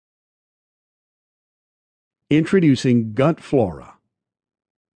Introducing gut flora.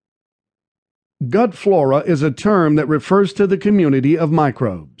 Gut flora is a term that refers to the community of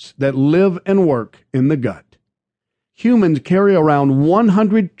microbes that live and work in the gut. Humans carry around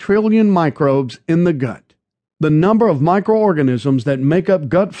 100 trillion microbes in the gut. The number of microorganisms that make up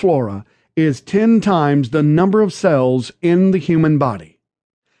gut flora is 10 times the number of cells in the human body.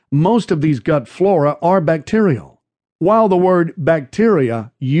 Most of these gut flora are bacterial. While the word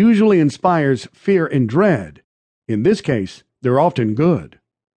bacteria usually inspires fear and dread, in this case, they're often good.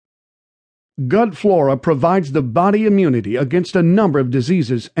 Gut flora provides the body immunity against a number of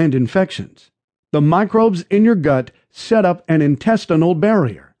diseases and infections. The microbes in your gut set up an intestinal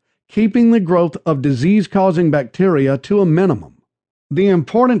barrier, keeping the growth of disease-causing bacteria to a minimum. The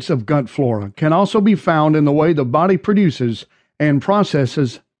importance of gut flora can also be found in the way the body produces and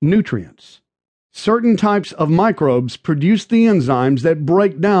processes nutrients. Certain types of microbes produce the enzymes that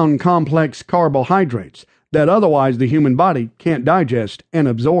break down complex carbohydrates that otherwise the human body can't digest and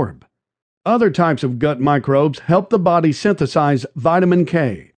absorb. Other types of gut microbes help the body synthesize vitamin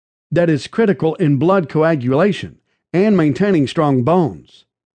K, that is critical in blood coagulation and maintaining strong bones.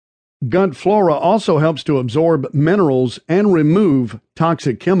 Gut flora also helps to absorb minerals and remove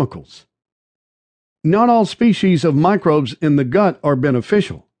toxic chemicals. Not all species of microbes in the gut are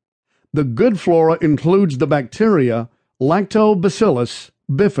beneficial. The good flora includes the bacteria Lactobacillus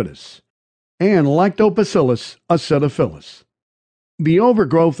bifidus and Lactobacillus acidophilus. The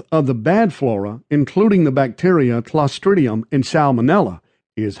overgrowth of the bad flora, including the bacteria Clostridium and Salmonella,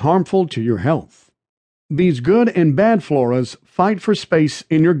 is harmful to your health. These good and bad floras fight for space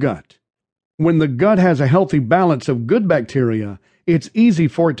in your gut. When the gut has a healthy balance of good bacteria, it's easy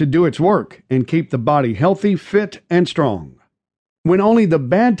for it to do its work and keep the body healthy, fit, and strong. When only the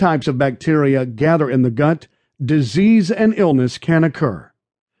bad types of bacteria gather in the gut, disease and illness can occur.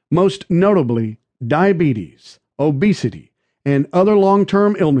 Most notably, diabetes, obesity, and other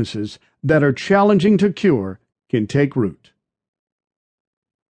long-term illnesses that are challenging to cure can take root.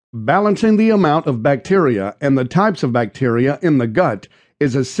 Balancing the amount of bacteria and the types of bacteria in the gut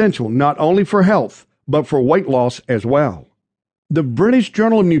is essential not only for health, but for weight loss as well. The British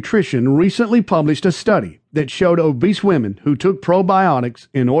Journal of Nutrition recently published a study that showed obese women who took probiotics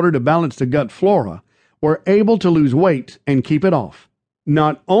in order to balance the gut flora were able to lose weight and keep it off.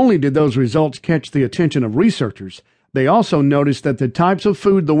 Not only did those results catch the attention of researchers, they also noticed that the types of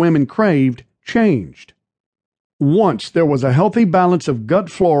food the women craved changed. Once there was a healthy balance of gut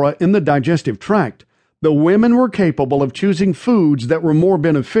flora in the digestive tract, the women were capable of choosing foods that were more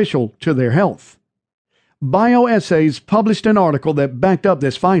beneficial to their health. Bioessays published an article that backed up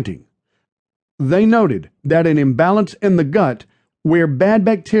this finding. They noted that an imbalance in the gut, where bad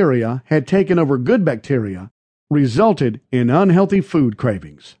bacteria had taken over good bacteria, resulted in unhealthy food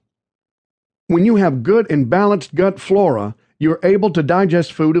cravings. When you have good and balanced gut flora, you're able to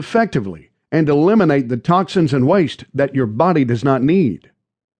digest food effectively and eliminate the toxins and waste that your body does not need.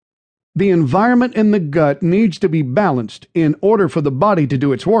 The environment in the gut needs to be balanced in order for the body to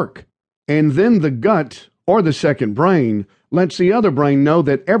do its work, and then the gut, or the second brain, lets the other brain know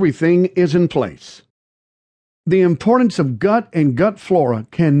that everything is in place. The importance of gut and gut flora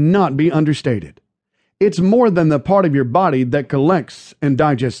cannot be understated. It's more than the part of your body that collects and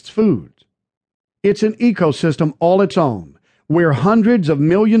digests food. It's an ecosystem all its own, where hundreds of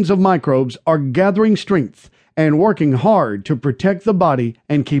millions of microbes are gathering strength and working hard to protect the body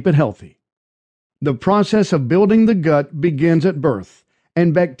and keep it healthy. The process of building the gut begins at birth,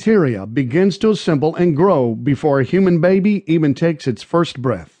 and bacteria begins to assemble and grow before a human baby even takes its first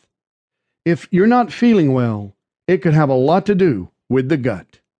breath. If you're not feeling well, it could have a lot to do with the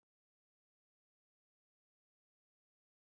gut.